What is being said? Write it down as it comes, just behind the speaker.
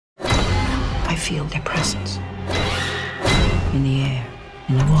feel their presence. In the air,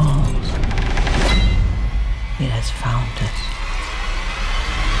 in the walls. It has found us.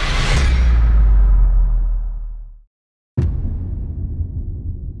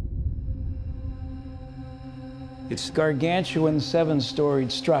 It's a gargantuan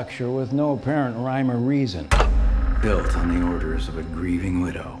 7-storied structure with no apparent rhyme or reason. Built on the orders of a grieving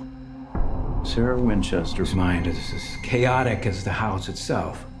widow. Sarah Winchester's mind is as chaotic as the house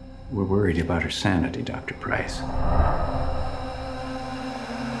itself. We're worried about her sanity, Dr. Price.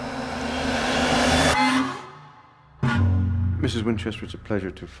 Mrs. Winchester, it's a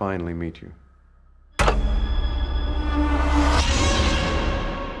pleasure to finally meet you.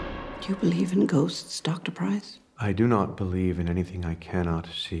 Do you believe in ghosts, Dr. Price? I do not believe in anything I cannot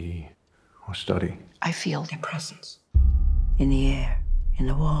see or study. I feel their presence. In the air, in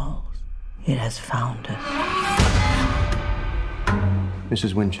the walls. It has found us.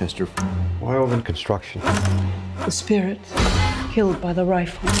 Mrs. Winchester, why all the construction? The spirits, killed by the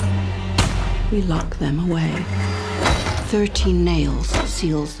rifle. We lock them away. 13 nails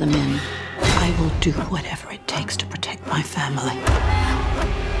seals them in. I will do whatever it takes to protect my family.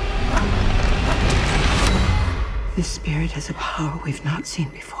 This spirit has a power we've not seen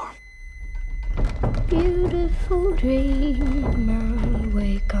before. Beautiful dreamer,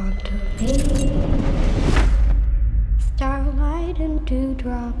 wake unto me. Starlight and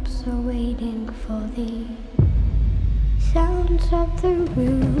dewdrops are waiting for thee. Sounds of the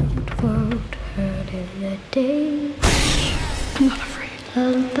rude world heard in the day. I'm not afraid.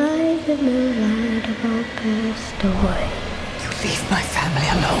 Lullabies in the light have all passed away. You leave my family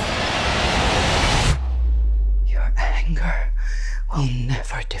alone. Your anger will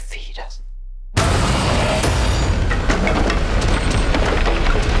never defeat us.